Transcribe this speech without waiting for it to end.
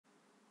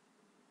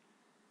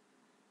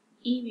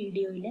ഈ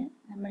വീഡിയോയിൽ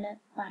നമ്മൾ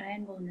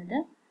പറയാൻ പോകുന്നത്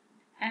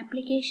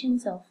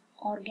ആപ്ലിക്കേഷൻസ് ഓഫ്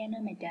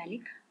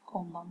ഓർഗാനോമെറ്റാലിക്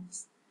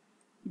കോമ്പൗണ്ട്സ്.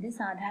 ഇത്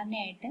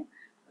സാധാരണയായിട്ട്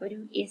ഒരു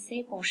എസ്സേ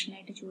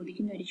പോർഷനായിട്ട്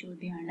ചോദിക്കുന്ന ഒരു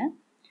ചോദ്യമാണ്.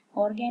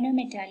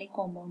 ഓർഗാനോമെറ്റാലിക്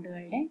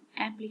കോമ്പൗണ്ടുകളുടെ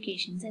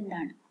ആപ്ലിക്കേഷൻസ്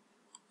എന്താണ്?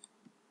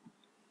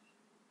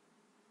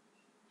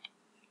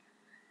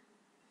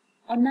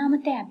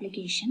 ഒന്നാമത്തെ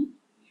ആപ്ലിക്കേഷൻ,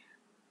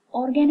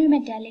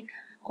 ഓർഗാനോമെറ്റാലിക്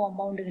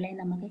കോമ്പൗണ്ടുകളെ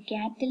നമുക്ക്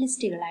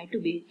കാറ്റലിസ്റ്റുകളായിട്ട്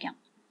ഉപയോഗിക്കാം.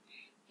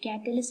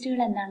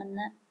 കാറ്റലിസ്റ്റുകൾ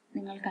എന്താണെന്ന്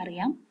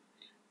നിങ്ങൾക്കറിയാം.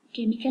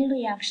 കെമിക്കൽ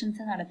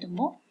റിയാക്ഷൻസ്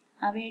നടത്തുമ്പോൾ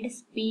അവയുടെ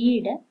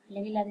സ്പീഡ്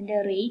അല്ലെങ്കിൽ അതിൻ്റെ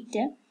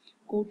റേറ്റ്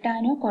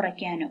കൂട്ടാനോ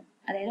കുറയ്ക്കാനോ,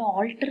 അതായത്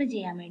ഓൾട്ടർ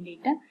ചെയ്യാൻ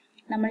വേണ്ടിയിട്ട്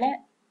നമ്മൾ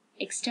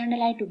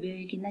എക്സ്റ്റേണലായിട്ട്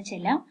ഉപയോഗിക്കുന്ന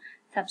ചില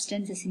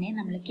സബ്സ്റ്റൻസസിനെ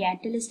നമ്മൾ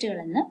കാറ്റലിസ്റ്റുകൾ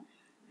എന്ന്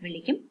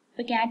വിളിക്കും.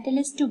 ഇപ്പോൾ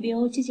കാറ്റലിസ്റ്റ്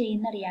ഉപയോഗിച്ച്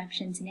ചെയ്യുന്ന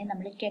റിയാക്ഷൻസിനെ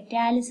നമ്മൾ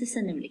കറ്റാലിസിസ്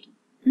എന്ന് വിളിക്കും.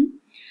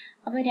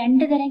 അപ്പോൾ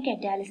രണ്ട് തരം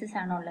കറ്റാലിസിസ്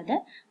ആണുള്ളത്,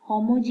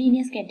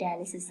 ഹോമോജീനിയസ്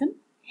കറ്റാലിസിസും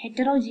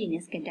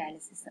ഹെറ്ററോജീനിയസ്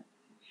കറ്റാലിസിസും.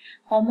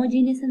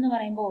 ഹോമോജീനിയസ് എന്ന്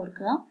പറയുമ്പോൾ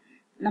ഓർക്കുക,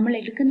 നമ്മൾ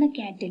എടുക്കുന്ന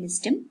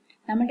കാറ്റലിസ്റ്റും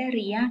നമ്മുടെ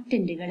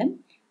റിയാക്റ്റന്റുകളും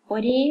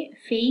ഒരേ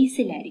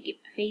ഫേസിലായിരിക്കും.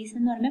 ഫേസ്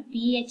എന്ന് പറഞ്ഞാൽ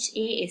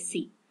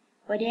PHASE,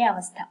 ഒരേ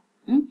അവസ്ഥ.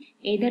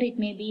 either it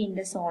may be in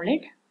the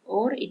solid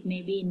or it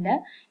may be in the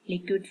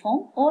liquid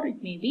form or it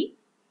may be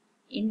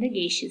in the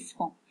gaseous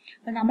form.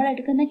 അപ്പം നമ്മൾ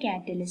എടുക്കുന്ന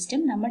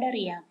കാറ്റലിസ്റ്റും നമ്മുടെ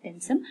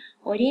റിയാക്റ്റൻസും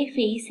ഒരേ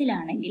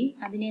ഫേസിലാണെങ്കിൽ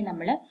അതിനെ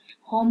നമ്മൾ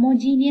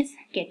ഹോമോജീനിയസ്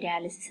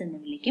കറ്റാലിസിസ് എന്ന്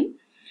വിളിക്കും.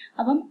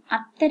 അപ്പം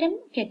അത്തരം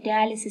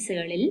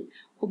കറ്റാലിസിസുകളിൽ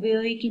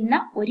ഉപയോഗിക്കുന്ന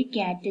ഒരു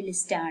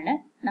കാറ്റലിസ്റ്റ് ആണ്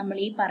നമ്മൾ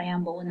ഈ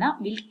പറയാൻ പോകുന്ന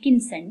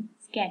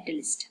വിൽക്കിൻസൺസ്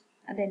കാറ്റലിസ്റ്റ്.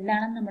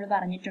 അതെന്താണെന്ന് നമ്മൾ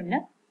പറഞ്ഞിട്ടുണ്ട്.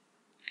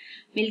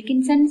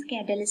 വിൽക്കിൻസൺസ്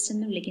കാറ്റലിസ്റ്റ്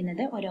എന്ന്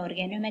വിളിക്കുന്നത് ഒരു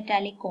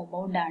ഓർഗാനോമെറ്റാലിക്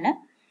കോമ്പൗണ്ട് ആണ്.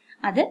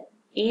 അത്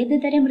ഏത്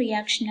തരം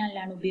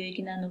റിയാക്ഷനിലാണ്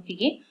ഉപയോഗിക്കുന്നത്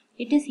നോക്കിക്കേ.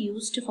 It is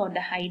used for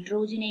the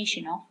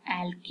hydrogenation of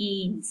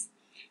alkenes.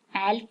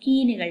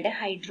 ആൽക്കീനുകളുടെ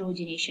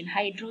hydrogenation.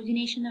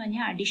 Hydrogenation എന്ന്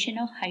പറഞ്ഞാൽ അഡിഷൻ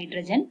ഓഫ്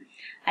ഹൈഡ്രജൻ,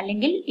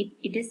 അല്ലെങ്കിൽ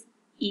it is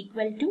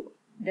equal to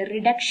the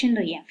reduction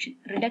reaction.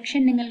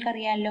 Reduction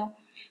നിങ്ങൾക്കറിയാമല്ലോ,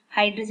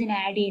 ഹൈഡ്രജൻ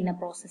ആഡ് ചെയ്യുന്ന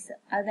പ്രോസസ്സ്,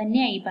 അത്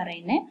തന്നെയാണ് ഈ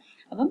പറയുന്നത്.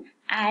 അപ്പം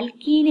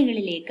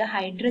ആൽക്കീനുകളിലേക്ക്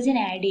ഹൈഡ്രജൻ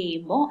ആഡ്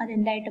ചെയ്യുമ്പോൾ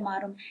അതെന്തായിട്ട്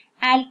മാറും?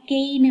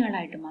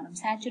 ആൽക്കെയിനുകളായിട്ട് മാറും,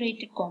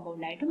 സാച്ചുറേറ്റഡ്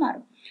കോമ്പൗണ്ട് ആയിട്ട്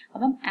മാറും.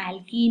 അപ്പം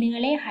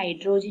ആൽക്കീനുകളെ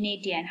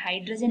ഹൈഡ്രോജനേറ്റ് ചെയ്യാൻ,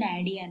 ഹൈഡ്രജൻ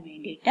ആഡ് ചെയ്യാൻ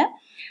വേണ്ടിയിട്ട്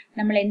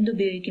നമ്മൾ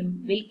എന്തുപയോഗിക്കും?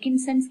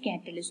 വിൽക്കിൻസൺസ്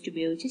കാറ്റലിസ്റ്റ്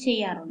ഉപയോഗിച്ച്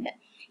ചെയ്യാറുണ്ട്.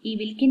 ഈ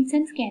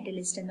വിൽക്കിൻസൺസ്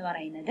കാറ്റലിസ്റ്റ് എന്ന്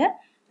പറയുന്നത്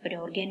ഒരു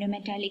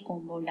ഓർഗാനോമെറ്റാലിക്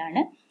കോമ്പൗണ്ട്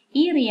ആണ്.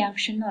 ഈ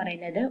റിയാക്ഷൻ എന്ന്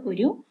പറയുന്നത്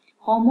ഒരു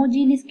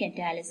ഹോമോജീനിയസ്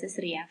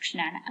കാറ്റാലിസിസ് റിയാക്ഷൻ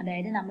ആണ്.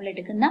 അതായത് നമ്മൾ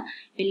എടുക്കുന്ന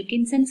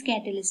വിൽക്കിൻസൺസ്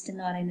കാറ്റലിസ്റ്റ്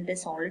എന്ന് പറയുന്നത്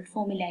സോളിഡ്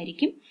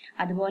ഫോമിലായിരിക്കും.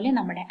 അതുപോലെ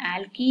നമ്മുടെ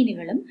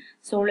ആൽക്കീനുകളും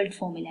സോളിഡ്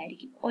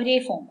ഫോമിലായിരിക്കും. ഒരേ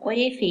ഫോം,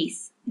 ഒരേ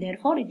face.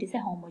 therefore it is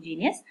a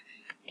homogeneous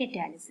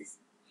catalysis.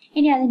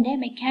 ഇനി അതിന്റെ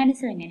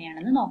മെക്കാനിസം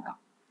എങ്ങനെയാണെന്ന് നോക്കാം.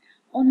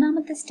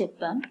 ഒന്നാമത്തെ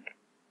സ്റ്റെപ്പ്,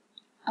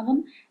 അപ്പം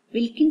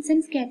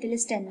വിൽക്കിൻസൺസ്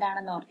കാറ്റലിസ്റ്റ്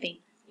എന്താണെന്ന് ഓർത്തേ.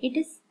 It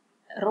is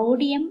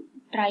rhodium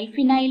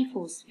ട്രൈഫിനൈൽ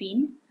phosphine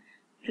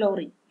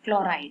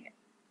chloride.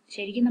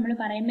 ശരിക്കും നമ്മൾ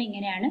പറയുമ്പോൾ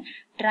ഇങ്ങനെയാണ്,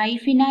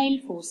 ട്രൈഫിനൈൽ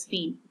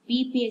ഫോസ്ഫീൻ.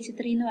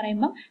 PPH3 എന്ന്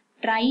പറയുമ്പോൾ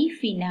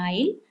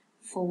ട്രൈഫിനൈൽ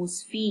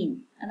ഫോസ്ഫീൻ,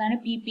 അതാണ്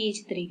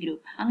PPH3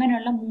 ഗ്രൂപ്പ്.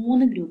 അങ്ങനെയുള്ള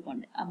 3 ഗ്രൂപ്പ്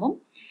ഉണ്ട്. അപ്പം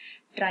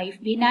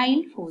ട്രൈഫിനൈൽ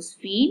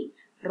ഫോസ്ഫീൻ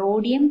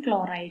റോഡിയം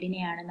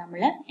ക്ലോറൈഡിനെയാണ്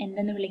നമ്മൾ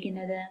എന്തെന്ന്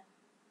വിളിക്കുന്നത്?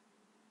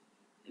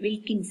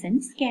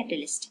 വിൽക്കിൻസൺസ്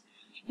കാറ്റലിസ്റ്റ്.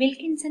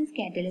 വിൽക്കിൻസൺസ്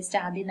കാറ്റലിസ്റ്റ്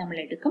ആദ്യം നമ്മൾ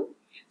എടുക്കും.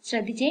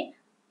 ശ്രദ്ധിച്ചേ,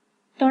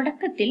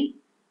 തുടക്കത്തിൽ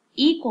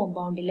ഈ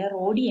കോമ്പൗണ്ടിലെ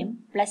റോഡിയം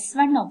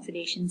 +1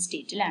 ഓക്സിഡേഷൻ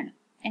സ്റ്റേറ്റിലാണ്.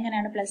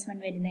 എങ്ങനെയാണ് +1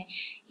 വരുന്നത്?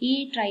 ഈ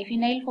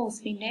ട്രൈഫിനൈൽ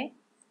ഫോസ്ഫിന്റെ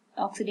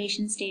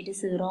ഓക്സിഡേഷൻ സ്റ്റേറ്റ്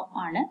 0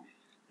 ആണ്,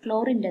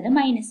 ക്ലോറിൻ്റെത്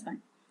 -1.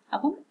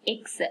 അപ്പം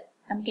എക്സ്,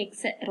 നമുക്ക്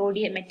എക്സ്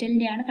റോഡിയം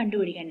മെറ്റലിന്റെ ആണ്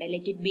കണ്ടുപിടിക്കേണ്ടത്.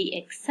 Let it be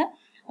X.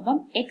 അപ്പം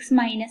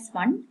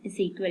x-1 is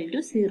equal to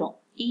 0.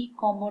 ഈ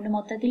കോമ്പൗണ്ട്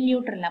മൊത്തത്തിൽ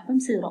ന്യൂട്രൽ, അപ്പം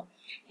 0.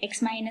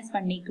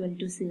 x-1 equal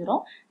to 0.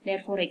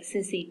 therefore x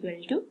is equal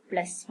to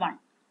 +1.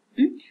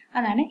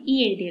 അതാണ് ഈ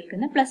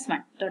എഴുതിയിരിക്കുന്ന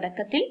 +1.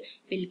 തുടക്കത്തിൽ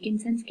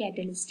വിൽക്കിൻസൺസ്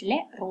കാറ്റലിസ്റ്റിലെ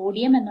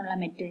റോഡിയം എന്നുള്ള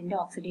മെറ്റലിന്റെ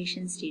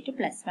ഓക്സിഡേഷൻ സ്റ്റേറ്റ്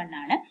 +1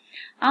 ആണ്.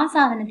 ആ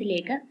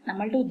സാധനത്തിലേക്ക്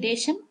നമ്മളുടെ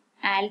ഉദ്ദേശം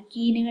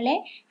ആൽക്കീനുകളെ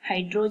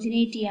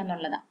ഹൈഡ്രോജനേറ്റ്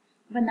ചെയ്യാന്നുള്ളതാണ്.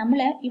 അപ്പൊ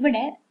നമ്മൾ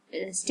ഇവിടെ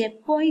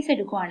സ്റ്റെപ്പ് വൈസ്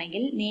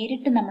എടുക്കുവാണെങ്കിൽ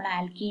നേരിട്ട് നമ്മൾ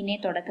ആൽക്കീനെ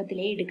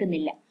തുടക്കത്തിലേ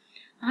എടുക്കുന്നില്ല.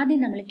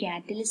 ആദ്യം നമ്മൾ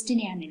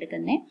കാറ്റലിസ്റ്റിനെയാണ്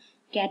എടുക്കുന്നത്.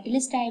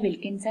 കാറ്റലിസ്റ്റ് ആയ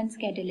വിൽക്കിൻസൺസ്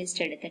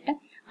കാറ്റലിസ്റ്റ് എടുത്തിട്ട്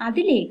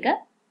അതിലേക്ക്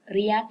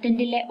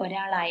റിയാക്റ്റന്റിലെ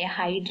ഒരാളായ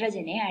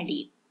ഹൈഡ്രജനെ ആഡ്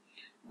ചെയ്യും.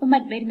 അപ്പം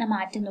വരുന്ന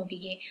മാറ്റം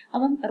നോക്കിക്കേ.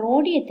 അപ്പം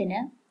റോഡിയത്തിന്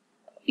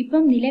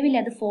ഇപ്പം നിലവിൽ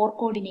അത് 4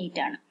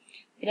 കോർഡിനേറ്റ് ആണ്.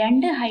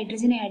 2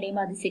 ഹൈഡ്രജനെ ആഡ്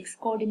ചെയ്യുമ്പോൾ അത് 6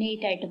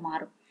 കോർഡിനേറ്റ് ആയിട്ട്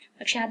മാറും.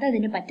 പക്ഷെ അത്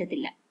അതിന്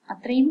പറ്റത്തില്ല,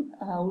 അത്രയും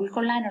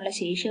ഉൾക്കൊള്ളാനുള്ള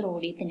ശേഷി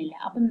റോഡിയത്തിനില്ല.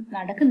 അപ്പം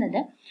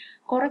നടക്കുന്നത്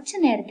കുറച്ചു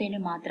നേരത്തേന്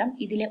മാത്രം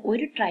ഇതിലെ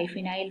ഒരു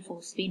ട്രൈഫിനൈൽ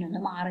ഫോസ്ഫീൻ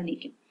ഒന്ന് മാറി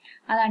നിൽക്കും.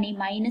 അതാണ് ഈ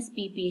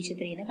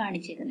 -PPH3 എന്ന്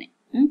കാണിച്ചിരുന്നത്.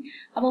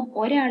 അപ്പം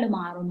ഒരാൾ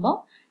മാറുമ്പോൾ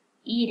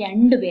ഈ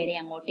 2 പേരെ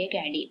അങ്ങോട്ടേക്ക്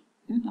ആഡ് ചെയ്യും.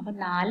 അപ്പം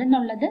 4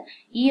 എന്നുള്ളത്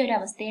ഈ ഒരു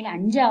അവസ്ഥയിൽ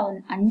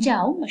 5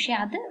 ആവും. പക്ഷെ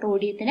അത്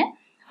റോഡിയത്തിന്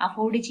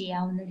അഫോർഡ്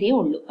ചെയ്യാവുന്നതേ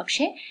ഉള്ളൂ.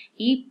 പക്ഷെ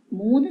ഈ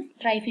 3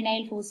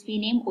 ട്രൈഫിനൈൽ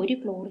ഫോസ്ഫീനെയും ഒരു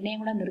ക്ലോറിനെയും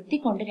കൂടെ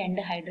നിർത്തിക്കൊണ്ട്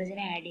 2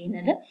 ഹൈഡ്രജനെ ആഡ്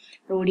ചെയ്യുന്നത്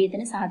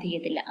റോഡിയത്തിന്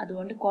സാധിക്കത്തില്ല.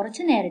 അതുകൊണ്ട്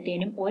കുറച്ചു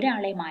നേരത്തേനും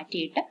ഒരാളെ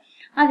മാറ്റിയിട്ട്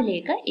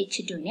അതിലേക്ക്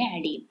H2നെ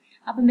ആഡ് ചെയ്യും.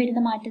 അപ്പം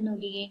വരുന്ന മാറ്റം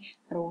നോക്കിയേ,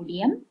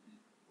 റോഡിയം,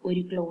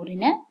 ഒരു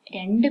ക്ലോറിന്,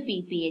 2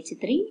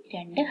 ppH3,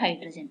 2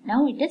 hydrogen.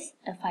 Now it is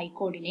A 5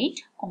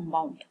 coordinate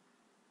compound.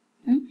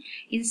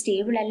 ഇത്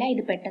സ്റ്റേബിൾ അല്ല,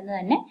 ഇത് പെട്ടെന്ന്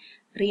തന്നെ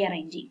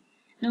റീഅറേഞ്ച് ചെയ്യും.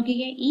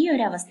 നോക്കിക്കേ, ഈ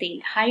ഒരു അവസ്ഥയിൽ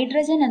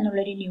ഹൈഡ്രജൻ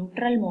എന്നുള്ളൊരു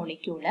ന്യൂട്രൽ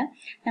മോളിക്യൂള്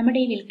നമ്മുടെ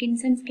ഈ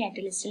വിൽക്കിൻസൺസ്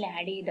കാറ്റലിസ്റ്റിൽ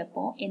ആഡ്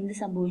ചെയ്തപ്പോൾ എന്ത്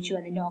സംഭവിച്ചു?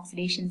 അതിന്റെ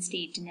ഓക്സിഡേഷൻ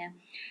സ്റ്റേറ്റിന്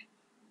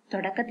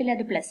തുടക്കത്തിൽ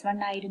അത്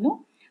 +1 ആയിരുന്നു.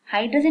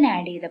 ഹൈഡ്രജൻ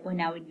ആഡ് ചെയ്തപ്പോൾ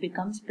നൗ ഇറ്റ്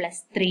ബിക്കംസ്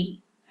 +3.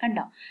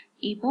 കണ്ടോ?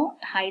 ഇപ്പോൾ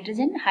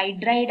ഹൈഡ്രജൻ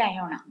ഹൈഡ്രൈഡ്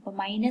അയോണാ, അപ്പൊ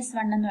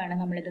 -1 എന്ന് വേണം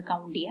നമ്മളിത്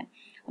കൗണ്ട് ചെയ്യാൻ.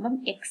 അപ്പം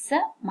x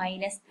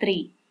 -3,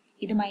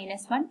 ഇത്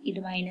 -1, ഇത്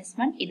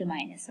 -1, ഇത്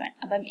 -1.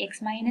 അപ്പം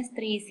x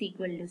 -3 is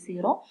equal to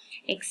 0,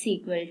 x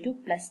equal to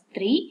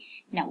 +3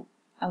 now.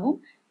 അപ്പം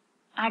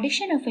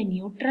addition of a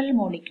neutral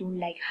molecule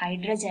like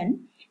hydrogen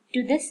to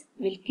this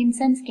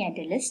Wilkinson's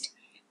catalyst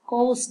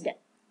caused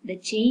the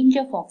change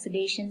of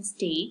oxidation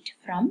state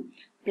from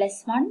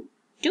 +1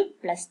 to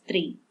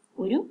 +3.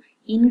 ഒരു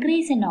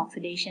increase in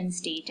oxidation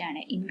state ആണ്.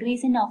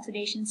 Increase in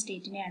oxidation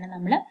stateനെയാണ്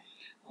നമ്മൾ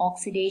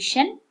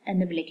oxidation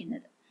എന്ന്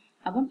വിളിക്കുന്നത്.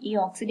 അപ്പം ഈ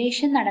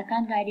oxidation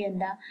നടക്കാൻ കാര്യം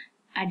എന്താ?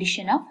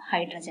 Addition of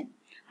hydrogen.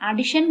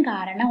 അഡിഷൻ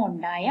കാരണം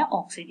ഉണ്ടായ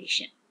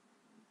ഓക്സിഡേഷൻ.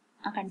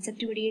 ആ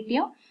കൺസെപ്റ്റ്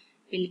പിടികിട്ടിയോ?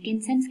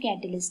 വിൽക്കിൻസൺസ്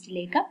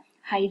കാറ്റലിസ്റ്റിലേക്ക്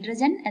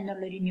ഹൈഡ്രജൻ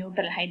എന്നുള്ളൊരു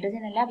ന്യൂട്രൽ,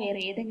 ഹൈഡ്രജൻ അല്ല വേറെ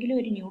ഏതെങ്കിലും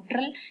ഒരു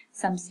ന്യൂട്രൽ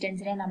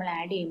സബ്സ്റ്റൻസിനെ നമ്മൾ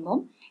ആഡ് ചെയ്യുമ്പോൾ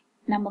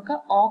നമുക്ക്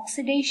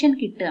ഓക്സിഡേഷൻ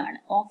കിട്ടുകയാണ്.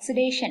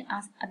 ഓക്സിഡേഷൻ,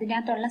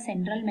 അതിനകത്തുള്ള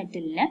സെൻട്രൽ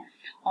മെറ്റലിന്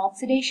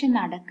ഓക്സിഡേഷൻ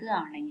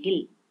നടക്കുകയാണെങ്കിൽ,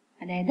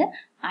 അതായത്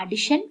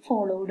addition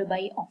followed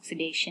by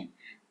oxidation,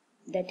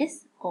 that is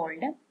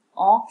called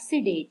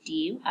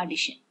oxidative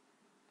addition.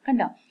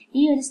 കണ്ടോ?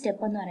 ഈ ഒരു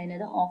സ്റ്റെപ്പ് എന്ന്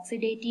പറയുന്നത്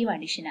oxidative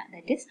അഡിഷനാണ്.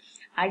 That is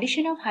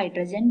addition of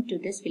hydrogen to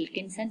this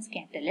വിൽക്കിൻസൺസ്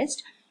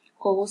catalyst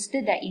caused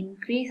the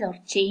increase or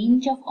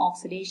change of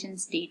oxidation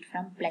state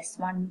from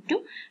 +1 to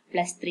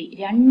 +3.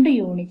 2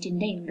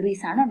 യൂണിറ്റിന്റെ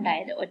increase ആണ്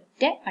ഉണ്ടായത്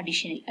ഒറ്റ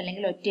അഡിഷനിൽ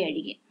അല്ലെങ്കിൽ ഒറ്റ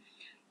അടിക്ക്.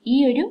 ഈ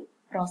ഒരു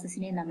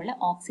പ്രോസസ്സിനെ നമ്മൾ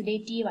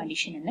ഓക്സിഡേറ്റീവ്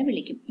അഡിഷൻ എന്ന്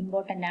വിളിക്കും.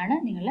 ഇമ്പോർട്ടന്റ് ആണ്,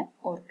 നിങ്ങൾ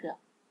ഓർക്കുക.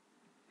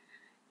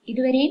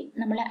 ഇതുവരെയും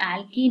നമ്മൾ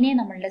ആൽക്കീനെ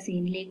നമ്മളുടെ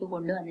സീനിലേക്ക്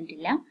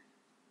കൊണ്ടുവന്നിട്ടില്ല.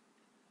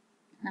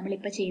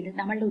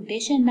 നമ്മളുടെ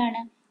ഉദ്ദേശം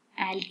എന്താണ്?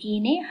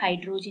 ആൽക്കീനെ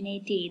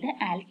ഹൈഡ്രോജനേറ്റ് ചെയ്ത്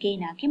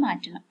ആൽക്കെയിൻ ആക്കി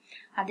മാറ്റണം.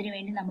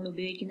 അതിനുവേണ്ടി നമ്മൾ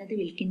ഉപയോഗിക്കുന്നത്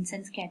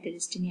വിൽക്കിൻസൺസ്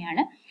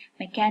കാറ്റലിസ്റ്റിനെയാണ്.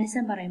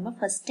 മെക്കാനിസം പറയുമ്പോൾ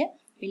ഫസ്റ്റ്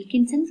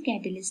വിൽക്കിൻസൺസ്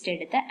കാറ്റലിസ്റ്റ്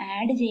എടുത്ത്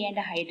ആഡ്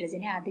ചെയ്യേണ്ട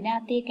ഹൈഡ്രജനെ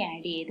അതിനകത്തേക്ക്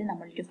ആഡ് ചെയ്ത്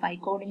നമ്മളൊരു 5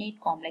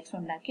 കോർഡിനേറ്റ് കോംപ്ലക്സ്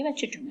ഉണ്ടാക്കി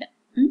വെച്ചിട്ടുണ്ട്.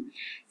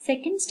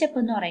 സെക്കൻഡ് സ്റ്റെപ്പ്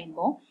എന്ന്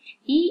പറയുമ്പോൾ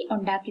ഈ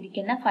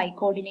ഉണ്ടാക്കിയിരിക്കുന്ന 5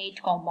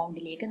 കോർഡിനേറ്റ്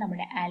കോമ്പൗണ്ടിലേക്ക്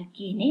നമ്മുടെ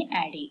ആൽക്കീനെ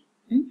ആഡ്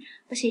ചെയ്യും.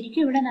 അപ്പൊ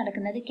ശരിക്കും ഇവിടെ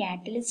നടക്കുന്നത്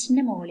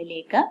കാറ്റലിസ്റ്റിന്റെ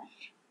മുകളിലേക്ക്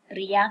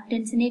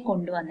റിയാക്ടൻസിനെ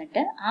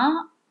കൊണ്ടുവന്നിട്ട് ആ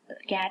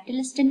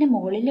കാറ്റലിസ്റ്റിന്റെ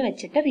മുകളിൽ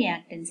വെച്ചിട്ട്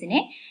റിയാക്ടൻസിനെ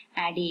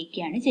ആഡ്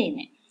ചെയ്യുകയാണ്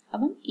ചെയ്യുന്നത്.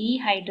 അപ്പം ഈ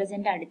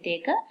ഹൈഡ്രജന്റെ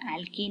അടുത്തേക്ക്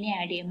ആൽക്കീനെ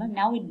ആഡ് ചെയ്യുമ്പോൾ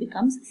now it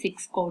becomes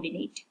 6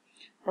 coordinate.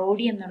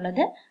 Rhodium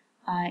എന്നുള്ളത്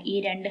ഈ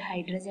 2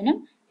 ഹൈഡ്രജനും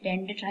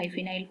 2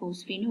 ട്രൈഫിനൈൽ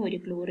ഫോസ്ഫീനും 1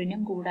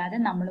 ക്ലോറിനും കൂടാതെ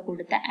നമ്മൾ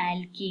കൊടുത്ത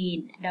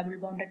ആൽക്കീൻ ഡബിൾ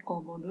ബോണ്ടഡ്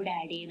കോമ്പൗണ്ട് കൂടെ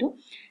ആഡ് ചെയ്തു.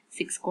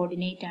 6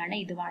 കോർഡിനേറ്റ് ആണ്.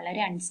 ഇത്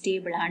വളരെ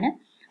അൺസ്റ്റേബിൾ ആണ്.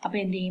 അപ്പൊ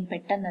എന്ത് ചെയ്യും?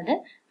 പെട്ടെന്നത്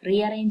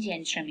റീഅറേഞ്ച്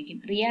ചെയ്യാൻ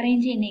ശ്രമിക്കും.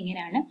 റീഅറേഞ്ച് ചെയ്യുന്ന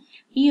എങ്ങനെയാണ്?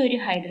 ഈ ഒരു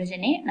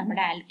ഹൈഡ്രജനെ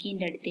നമ്മുടെ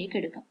ആൽക്കീന്റെ അടുത്തേക്ക്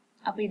എടുക്കും.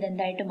 അപ്പൊ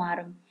ഇതെന്തായിട്ട്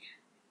മാറും?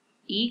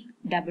 ഈ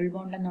ഡബിൾ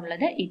ബോണ്ട്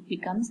എന്നുള്ളത് it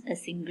becomes A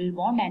single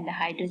bond and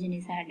hydrogen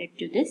is added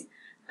to this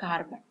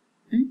carbon.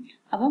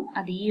 അപ്പം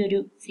അത് ഈ ഒരു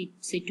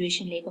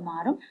സിറ്റുവേഷനിലേക്ക്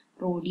മാറും.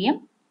 റോഡിയം,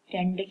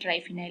 2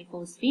 ട്രൈഫിനൈൽ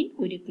ഫോസ്ഫീൻ,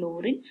 1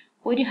 ക്ലോറിൻ,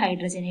 1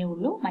 ഹൈഡ്രജനേ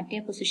ഉള്ളൂ. മറ്റേ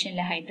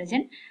പൊസിഷനിലെ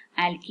ഹൈഡ്രജൻ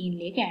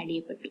ആൽക്കീനിലേക്ക് ആഡ്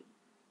ചെയ്യപ്പെട്ടു.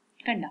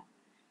 കണ്ടോ?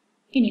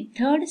 ഇനി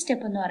തേർഡ്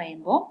സ്റ്റെപ്പ് എന്ന്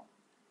പറയുമ്പോൾ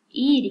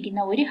ഈ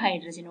ഇരിക്കുന്ന 1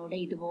 ഹൈഡ്രജനോട്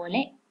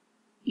ഇതുപോലെ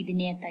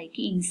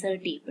ഇതിനകത്തേക്ക്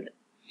ഇൻസേർട്ട് ചെയ്യപ്പെടും.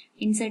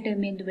 ഇൻസേർട്ട്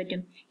ചെയ്യുമ്പോൾ എന്ത്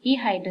പറ്റും? ഈ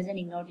ഹൈഡ്രജൻ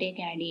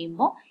ഇങ്ങോട്ടേക്ക് ആഡ്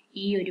ചെയ്യുമ്പോൾ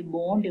ഈ ഒരു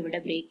ബോണ്ട് ഇവിടെ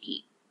ബ്രേക്ക്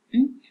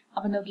ചെയ്യും.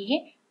 അപ്പൊ നോക്കിക്കേ,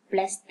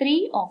 +3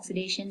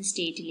 ഓക്സിഡേഷൻ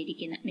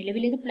സ്റ്റേറ്റിലിരിക്കുന്ന,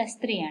 നിലവിൽ ഇത്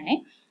 +3 ആണ്,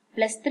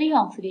 +3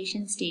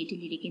 ഓക്സിഡേഷൻ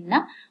സ്റ്റേറ്റിലിരിക്കുന്ന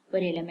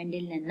ഒരു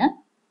എലമെന്റിൽ നിന്ന്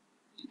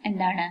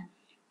എന്താണ്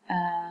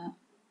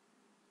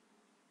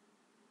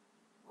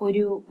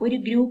ഒരു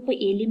ഗ്രൂപ്പ്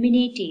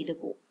എലിമിനേറ്റ് ചെയ്തു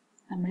പോകും.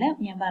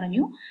 ഞാൻ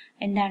പറഞ്ഞു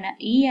എന്താണ്,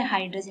 ഈ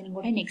ഹൈഡ്രജനും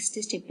കൂടെ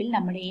നെക്സ്റ്റ് സ്റ്റെപ്പിൽ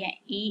നമ്മുടെ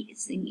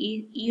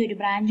ഈ ഒരു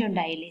ബ്രാഞ്ച്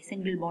ഉണ്ടായില്ലേ,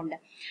 സിംഗിൾ ബോണ്ട്,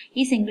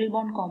 ഈ സിംഗിൾ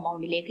ബോണ്ട്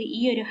കോമ്പൗണ്ടിലേക്ക്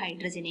ഈ ഒരു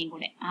ഹൈഡ്രജനെയും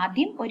കൂടെ,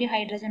 ആദ്യം 1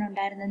 ഹൈഡ്രജൻ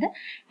ഉണ്ടായിരുന്നത്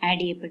ആഡ്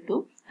ചെയ്യപ്പെട്ടു,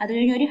 അത്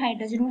കഴിഞ്ഞ് 1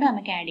 ഹൈഡ്രജൻ കൂടെ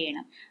നമുക്ക് ആഡ്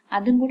ചെയ്യണം.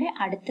 അതും കൂടെ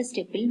അടുത്ത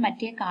സ്റ്റെപ്പിൽ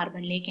മറ്റേ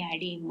കാർബണിലേക്ക്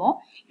ആഡ് ചെയ്യുമ്പോൾ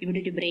ഇവിടെ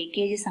ഒരു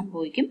ബ്രേക്കേജ്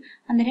സംഭവിക്കും.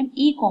 അന്നേരം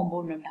ഈ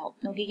കോമ്പൗണ്ട് ഉണ്ടാവും.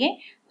 നോക്കിക്കേ,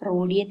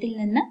 റോഡിയത്തിൽ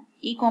നിന്ന്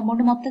ഈ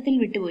കോമ്പൗണ്ട് മൊത്തത്തിൽ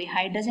വിട്ടുപോയി,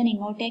 ഹൈഡ്രജൻ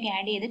ഇങ്ങോട്ടേക്ക്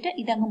ആഡ് ചെയ്തിട്ട്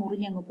ഇതങ്ങ്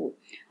മുറിഞ്ഞങ്ങ് പോകും.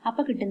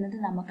 അപ്പൊ കിട്ടുന്നത്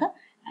നമുക്ക്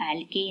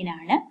ആൽക്കെയിൻ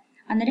ആണ്.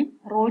 അന്നേരം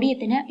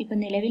റോഡിയത്തിന് ഇപ്പൊ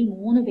നിലവിൽ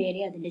 3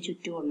 പേരെ അതിന്റെ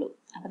ചുറ്റുമുള്ളൂ.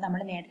 അപ്പൊ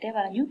നമ്മൾ നേരത്തെ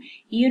പറഞ്ഞു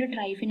ഈ ഒരു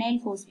ട്രൈഫിനൈൽ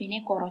ഫോസ്ഫീനെ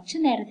കുറച്ചു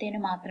നേരത്തേന്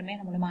മാത്രമേ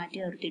നമ്മൾ മാറ്റി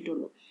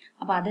നിർത്തിയിട്ടുള്ളൂ.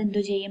 അപ്പൊ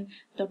അതെന്തു ചെയ്യും?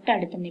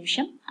 തൊട്ടടുത്ത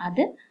നിമിഷം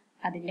അത്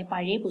അതിന്റെ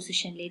പഴയ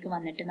പൊസിഷനിലേക്ക്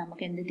വന്നിട്ട്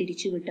നമുക്ക് എന്ത്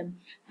തിരിച്ചു കിട്ടും?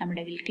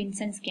 നമ്മുടെ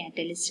വിൽക്കിൻസൺസ്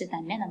കാറ്റലിസ്റ്റ്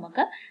തന്നെ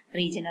നമുക്ക്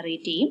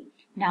റീജനറേറ്റ് ചെയ്യും.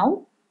 Now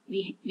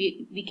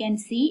we can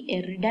see a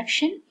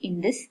reduction in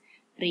this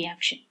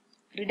reaction.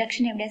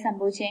 Reduction എവിടെ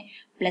സംഭവിച്ചേ?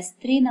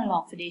 +3 എന്നുള്ള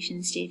ഓക്സിഡേഷൻ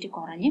സ്റ്റേറ്റ്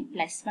കുറഞ്ഞ്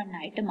 +1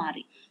 ആയിട്ട്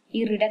മാറി. ഈ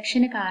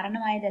റിഡക്ഷന്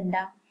കാരണമായത്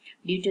എന്താ?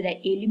 due to the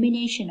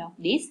elimination of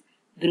this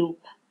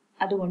group.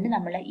 അതുകൊണ്ട്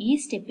നമ്മൾ ഈ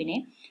സ്റ്റെപ്പിനെ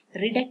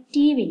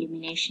റിഡക്റ്റീവ്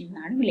എലിമിനേഷൻ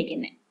എന്നാണ്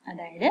വിളിക്കുന്നത്.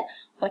 അതായത്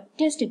ഒറ്റ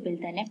സ്റ്റെപ്പിൽ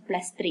തന്നെ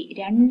 +3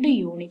 2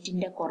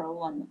 യൂണിറ്റിന്റെ കുറവ്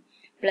വന്നു,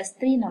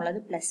 +3 എന്നുള്ളത്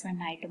 +1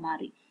 ആയിട്ട്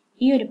മാറി.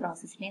 ഈ ഒരു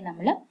പ്രോസസ്സിനെ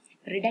നമ്മൾ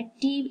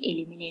റിഡക്റ്റീവ്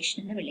എലിമിനേഷൻ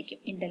എന്ന് വിളിക്കും.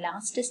 In the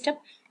last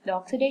step the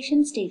oxidation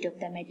state of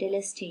the metal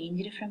is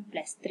changed from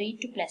 +3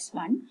 to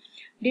 +1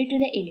 due to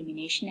the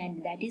elimination, and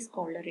that is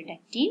called a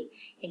reductive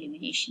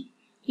elimination.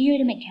 ഈ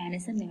ഒരു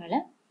മെക്കാനിസം നിങ്ങൾ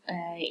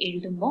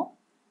എഴുതുമ്പോൾ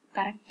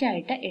കറക്റ്റ്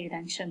ആയിട്ട്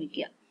എഴുതാൻ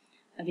ശ്രമിക്കുക.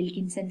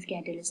 വിൽക്കിൻസൺസ്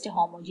കാറ്റലിസ്റ്റ്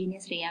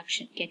ഹോമോജീനിയസ്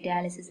റിയാക്ഷൻ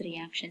കറ്റാലിസിസ്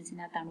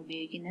റിയാക്ഷൻസിനകത്താണ്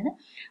ഉപയോഗിക്കുന്നത്.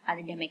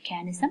 അതിന്റെ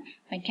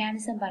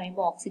mechanism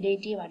പറയുമ്പോൾ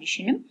ഓക്സിഡേറ്റീവ്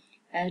അഡിഷനും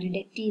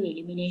റിഡക്റ്റീവ്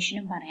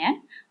എലിമിനേഷനും പറയാൻ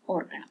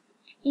ഓർക്കണം.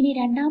 ഇനി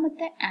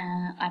രണ്ടാമത്തെ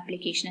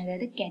ആപ്ലിക്കേഷൻ,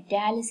 അതായത്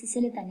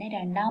കറ്റാലിസിസിൽ തന്നെ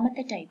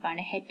രണ്ടാമത്തെ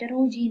ടൈപ്പാണ്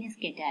ഹെറ്ററോജീനിയസ്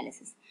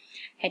കറ്റാലിസിസ്.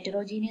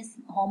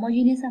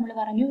 ഹോമോജീനിയസ് നമ്മൾ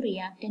പറഞ്ഞു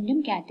റിയാക്ടന്റും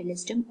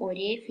കാറ്റലിസ്റ്റും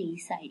ഒരേ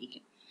ഫേസ്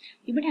ആയിരിക്കും.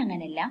 ഇവിടെ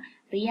അങ്ങനെയല്ല,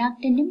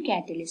 റിയാക്ടന്റും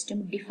കാറ്റലിസ്റ്റും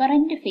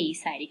ഡിഫറൻറ്റ്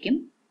ഫേസ് ആയിരിക്കും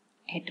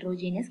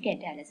ഹെറ്ററോജീനിയസ്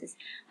കാറ്റാലിസിസ്.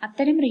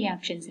 അത്തരം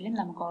റിയാക്ഷൻസിലും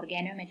നമുക്ക്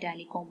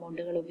ഓർഗാനോമെറ്റാലിക്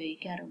കോമ്പൗണ്ടുകൾ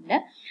ഉപയോഗിക്കാറുണ്ട്.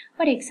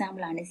 ഒരു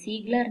എക്സാമ്പിൾ ആണ്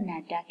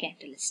സീഗ്ലർ-നാറ്റ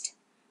കാറ്റലിസ്റ്റ്.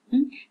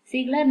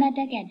 സീഗ്ലർ-നാറ്റ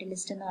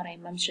കാറ്റലിസ്റ്റ് എന്ന്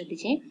പറയുമ്പം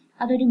ശ്രദ്ധിച്ചേ,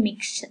 അതൊരു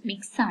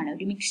മിക്സാണ്,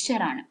 ഒരു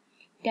മിക്സ്ചറാണ്.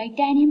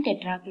 ടൈറ്റാനിയം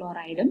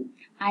ടെട്രാക്ലോറൈഡും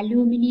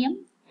അലൂമിനിയം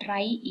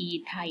ട്രൈ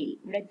ഈഥൈൽ,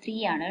 ഇവിടെ 3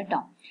 ആണ്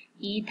കേട്ടോ,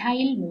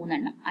 ഈഥൈൽ 3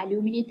 എണ്ണം,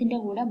 അലൂമിനിയത്തിന്റെ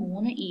കൂടെ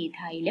 3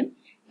 ഈഥൈലും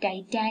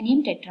ടൈറ്റാനിയം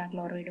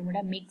ടെട്രാക്ലോറൈഡും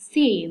കൂടെ മിക്സ്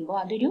ചെയ്യുമ്പോൾ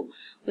അതൊരു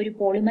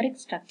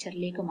പോളിമറിക്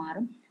സ്ട്രക്ചറിലേക്ക്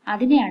മാറും.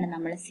 അതിനെയാണ്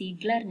നമ്മൾ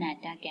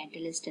സീഗ്ലർ-നാറ്റ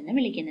കാറ്റലിസ്റ്റ് എന്ന്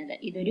വിളിക്കുന്നത്.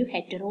 ഇതൊരു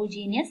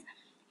ഹെറ്ററോജീനിയസ്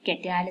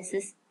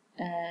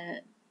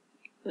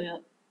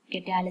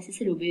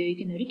കറ്റാലിസിസിൽ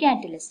ഉപയോഗിക്കുന്ന ഒരു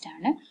കാറ്റലിസ്റ്റ്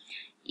ആണ്.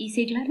 ഈ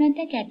സീഗ്ലർ-നാറ്റ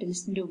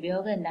കാറ്റലിസ്റ്റിന്റെ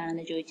ഉപയോഗം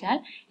എന്താണെന്ന് ചോദിച്ചാൽ,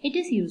 it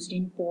is used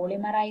in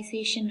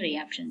polymerisation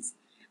reactions.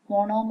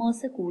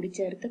 Monomers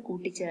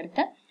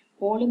കൂട്ടിച്ചേർത്ത്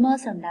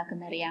പോളിമേഴ്സ്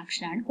ഉണ്ടാക്കുന്ന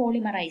റിയാക്ഷനാണ്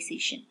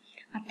പോളിമറൈസേഷൻ.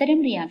 അത്തരം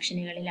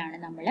റിയാക്ഷനുകളിലാണ്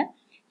നമ്മൾ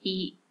ഈ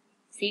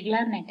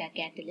സീഗ്ലർ-നാറ്റ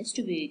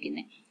കാറ്റലിസ്റ്റ്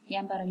ഉപയോഗിക്കുന്നത്.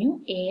 ഞാൻ പറഞ്ഞു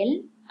Al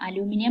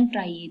അലൂമിനിയം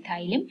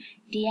ട്രൈഈഥൈലും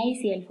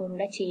TiCl4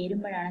 കൂടെ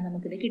ചേരുമ്പോഴാണ്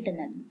നമുക്കിത്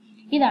കിട്ടുന്നത്.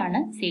 ഇതാണ്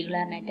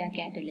സീഗ്ലർ-നാറ്റ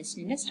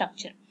കാറ്റലിസ്റ്റിന്റെ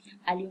സ്ട്രക്ചർ.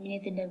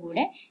 അലൂമിനിയത്തിന്റെ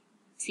കൂടെ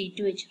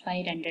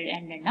C2H5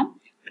 രണ്ടെണ്ണം,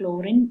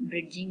 ക്ലോറിൻ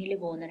ബ്രിഡ്ജിങ്ങിൽ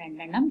പോകുന്ന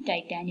 2 എണ്ണം,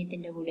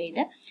 ടൈറ്റാനിയത്തിന്റെ കൂടെ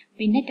ഇത്,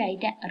 പിന്നെ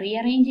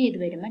റീഅറേഞ്ച് ചെയ്ത്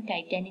വരുമ്പോൾ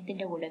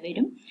ടൈറ്റാനിയത്തിന്റെ കൂടെ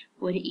വരും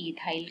ഒരു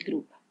ഈഥൈൽ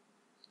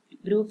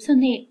ഗ്രൂപ്പ്സ്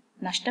ഒന്നും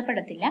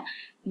നഷ്ടപ്പെടത്തില്ല.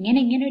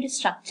 ഇങ്ങനെ ഒരു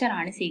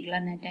സ്ട്രക്ചറാണ്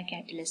സീഗ്ലർ-നാറ്റ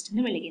കാറ്റലിസ്റ്റ്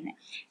എന്ന് വിളിക്കുന്നത്.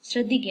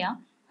 ശ്രദ്ധിക്കുക,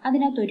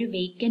 അതിനകത്തൊരു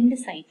വേക്കന്റ്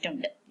സൈറ്റ്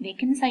ഉണ്ട്.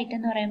 വേക്കന്റ് സൈറ്റ്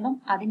എന്ന് പറയുമ്പം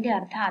അതിന്റെ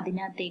അർത്ഥം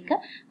അതിനകത്തേക്ക്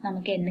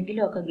നമുക്ക്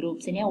എന്തെങ്കിലുമൊക്കെ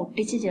ഗ്രൂപ്പ്സിനെ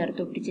ഒട്ടിച്ച്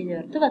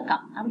ചേർത്ത്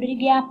വെക്കാം. അവിടെ ഒരു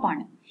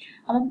ഗ്യാപ്പാണ്.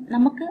 അപ്പം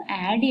നമുക്ക്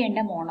ആഡ് ചെയ്യേണ്ട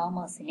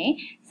മോണോമേഴ്സിനെ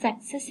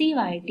സക്സസീവ്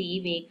ആയിട്ട് ഈ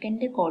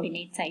വേക്കന്റ്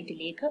കോർഡിനേറ്റ്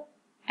സൈറ്റിലേക്ക്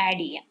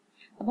ആഡ് ചെയ്യാം.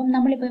 അപ്പം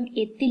നമ്മളിപ്പം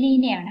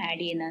എത്തിലീനെയാണ്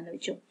ആഡ് ചെയ്യുന്നതെന്ന്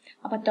വെച്ചു.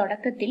 അപ്പൊ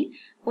തുടക്കത്തിൽ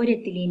ഒരു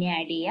എത്തിലീനെ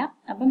ആഡ് ചെയ്യാം.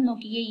 അപ്പം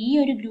നോക്കിയേ, ഈ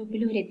ഒരു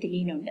ഗ്രൂപ്പിൽ ഒരു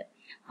എത്തിലീൻ ഉണ്ട്,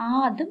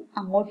 അതും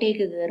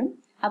അങ്ങോട്ടേക്ക് കയറും.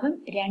 അപ്പം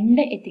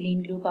 2 എത്തിലീൻ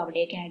ഗ്രൂപ്പ്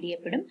അവിടേക്ക് ആഡ്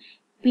ചെയ്യപ്പെടും.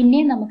 പിന്നെ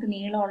നമുക്ക്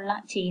നീളമുള്ള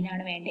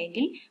ചെയിനാണ്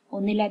വേണ്ടതെങ്കിൽ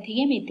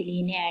ഒന്നിലധികം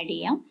എത്തിലീനെ ആഡ്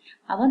ചെയ്യാം.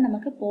 അപ്പം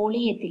നമുക്ക്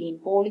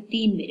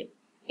പോളിത്തീൻ വരും.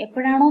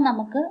 എപ്പോഴാണോ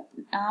നമുക്ക്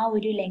ആ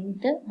ഒരു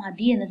ലെങ്ത്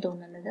മതി എന്ന്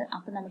തോന്നുന്നത്,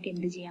 അപ്പൊ നമുക്ക്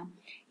എന്ത് ചെയ്യാം,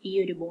 ഈ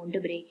ഒരു ബോണ്ട്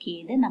ബ്രേക്ക്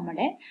ചെയ്ത്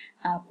നമ്മുടെ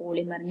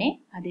പോളിമറിനെ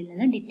അതിൽ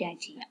നിന്ന്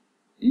ഡിറ്റാച്ച് ചെയ്യാം.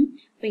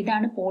 അപ്പൊ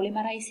ഇതാണ്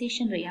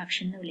പോളിമറൈസേഷൻ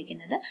റിയാക്ഷൻ എന്ന്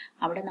വിളിക്കുന്നത്.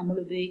 അവിടെ നമ്മൾ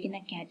ഉപയോഗിക്കുന്ന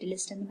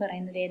കാറ്റലിസ്റ്റ് എന്ന്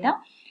പറയുന്നത് ഏതാ,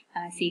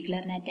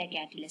 സീഗ്ലർ-നാറ്റ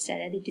കാറ്റലിസ്റ്റ്.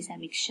 അതായത് it is A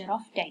mixture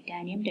of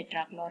titanium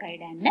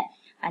tetrachloride and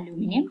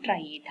aluminium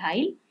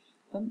ട്രൈഈഥൈൽ.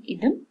 അപ്പം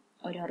ഇതും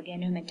ഒരു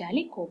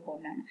ഓർഗാനോമെറ്റാലിക്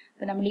കോമ്പൗണ്ട് ആണ്.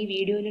 അപ്പൊ നമ്മൾ ഈ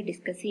വീഡിയോയിൽ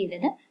ഡിസ്കസ്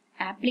ചെയ്തത്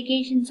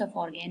applications of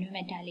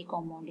organometallic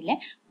കോമ്പൗണ്ടിലെ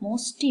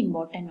most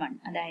important one,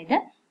 അതായത്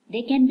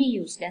they can be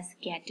used as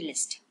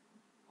catalyst.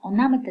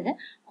 ഒന്നാമത്തത്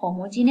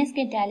ഹോമോജീനിയസ്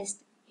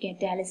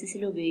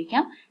കാറ്റാലിസിസിൽ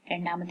ഉപയോഗിക്കാം,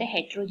 രണ്ടാമത്തെ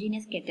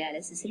ഹെറ്ററോജീനിയസ്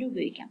കാറ്റാലിസിസിൽ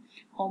ഉപയോഗിക്കാം.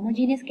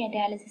 ഹോമോജീനിയസ്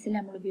കാറ്റാലിസിസിൽ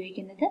നമ്മൾ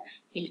ഉപയോഗിക്കുന്നത്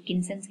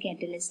വിൽക്കിൻസൺസ്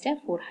catalyst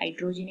four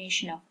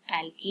hydrogenation of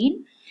alkene.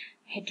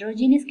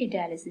 Heterogeneous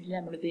കാറ്റാലിസിസിൽ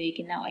നമ്മൾ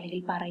ഉപയോഗിക്കുന്ന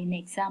അല്ലെങ്കിൽ പറയുന്ന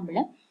example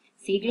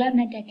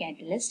സീഗ്ലർ-നാറ്റ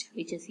catalyst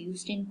which is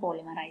used in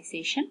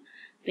polymerization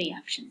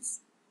reactions.